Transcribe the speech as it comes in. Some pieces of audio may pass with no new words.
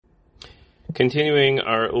Continuing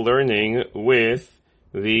our learning with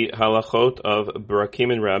the halachot of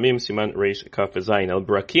Brakim and Ramim, Siman Reish Kaf Zayin. Al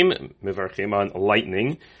Brakim mevarchim on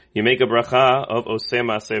lightning. You make a bracha of Oseh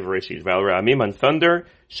Maaseh V'Reshit. Val Ramim on thunder.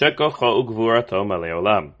 Shekocho Ugvurato Malei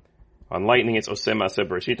Olam. On lightning, it's Oseh Maaseh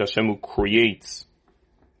V'Reshit. Hashem who creates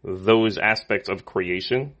those aspects of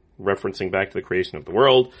creation, referencing back to the creation of the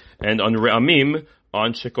world. And on Ramim,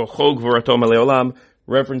 on Shekocho Ugvurato Malei Olam,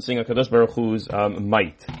 referencing HaKadosh Baruch Hu's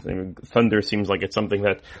might. Thunder seems like it's something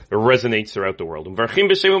that resonates throughout the world. And these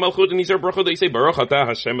are brachot that you say, Baruch atah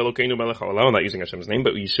Hashem Elokeinu melech haolam. I'm not using Hashem's name,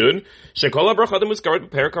 but you should. Shekol ha-brachot ha-muzkarat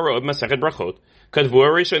b'perek ha-ro'ah Masechet Brachot. Kadvu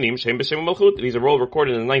ha-rishonim shem b'shem malchut. These are all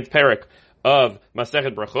recorded in the 9th perek of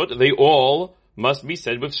Masechet Brachot. They all must be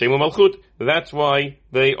said with Shem Malchut. That's why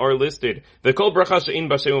they are listed. The kol bracha she'in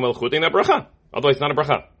b'Shem Malchut ain't a bracha. Otherwise, it's not a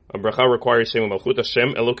bracha. A bracha requires Shem Malchut,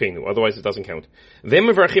 Hashem Elokeinu. Otherwise, it doesn't count. Now,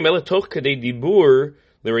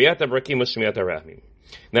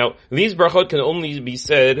 these brachot can only be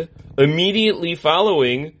said immediately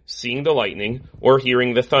following seeing the lightning or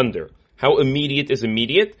hearing the thunder. How immediate is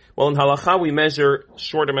immediate? Well, in halacha, we measure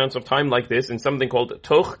short amounts of time like this in something called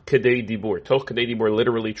toch kedei dibur. Toch kedei dibur,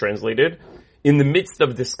 literally translated, in the midst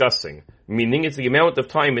of discussing. Meaning, it's the amount of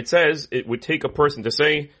time it says it would take a person to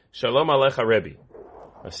say, Shalom Alecha Rebbe.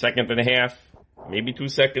 A second and a half, maybe 2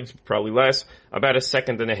 seconds, probably less, about a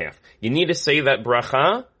second and a half. You need to say that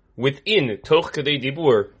bracha within toch kedei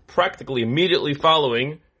dibur, practically immediately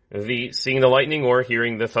following the seeing the lightning or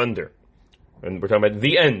hearing the thunder. And we're talking about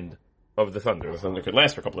the end of the thunder. The thunder could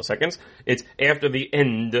last for a couple of seconds. It's after the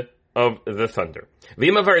end of the thunder.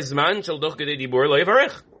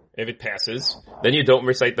 If it passes, then you don't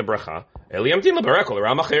recite the bracha.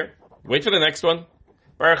 Wait for the next one.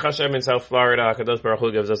 Baruch Hashem in South Florida, HaKadosh Baruch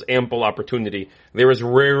Hu gives us ample opportunity. There is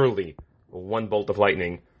rarely one bolt of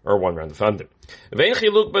lightning or one round of thunder. It's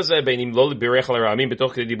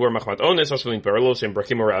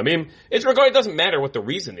regarded, it doesn't matter what the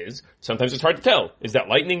reason is. Sometimes it's hard to tell. Is that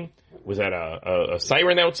lightning? Was that a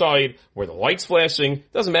siren outside? Were the lights flashing?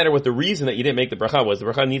 It doesn't matter what the reason that you didn't make the bracha was. The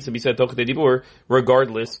bracha needs to be said toch kedei dibur,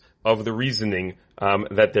 regardless of the reasoning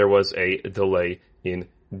that there was a delay in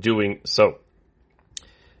doing so.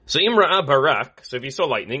 So imra'a barak, so if you saw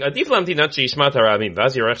lightning, if you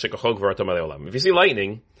see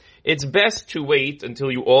lightning, it's best to wait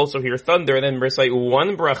until you also hear thunder and then recite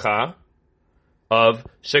one bracha of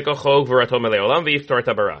shekochog v'rato melei olam v'yiftar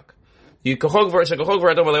tabarak. Shekochog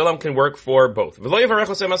v'rato melei olam can work for both. In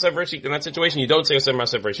that situation, you don't say Oseh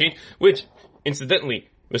Maaseh V'Reshit, which, incidentally,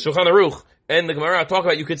 the Shulchan Aruch and the Gemara talk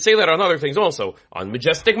about, you could say that on other things also, on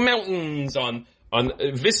majestic mountains, on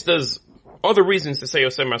vistas, other reasons to say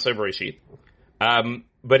Oseh Maaseh V'Reshit.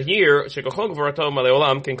 But here, Shekochog v'rato melei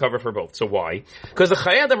olam can cover for both. So why? Because the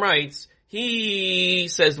Chayei Adam writes, he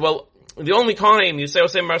says, well, the only time you say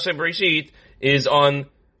Oseh Maaseh V'Reshit is on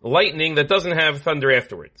lightning that doesn't have thunder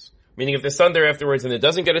afterwards. Meaning if there's thunder afterwards and it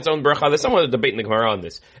doesn't get its own bracha, there's somewhat a debate in the Gemara on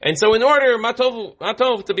this. And so in order,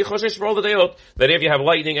 matov, to be choshesh for all the dayot, that if you have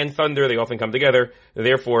lightning and thunder, they often come together.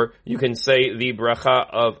 Therefore, you can say the bracha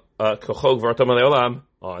of Shekochog v'rato melei olam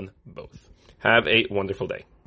on both. Have a wonderful day.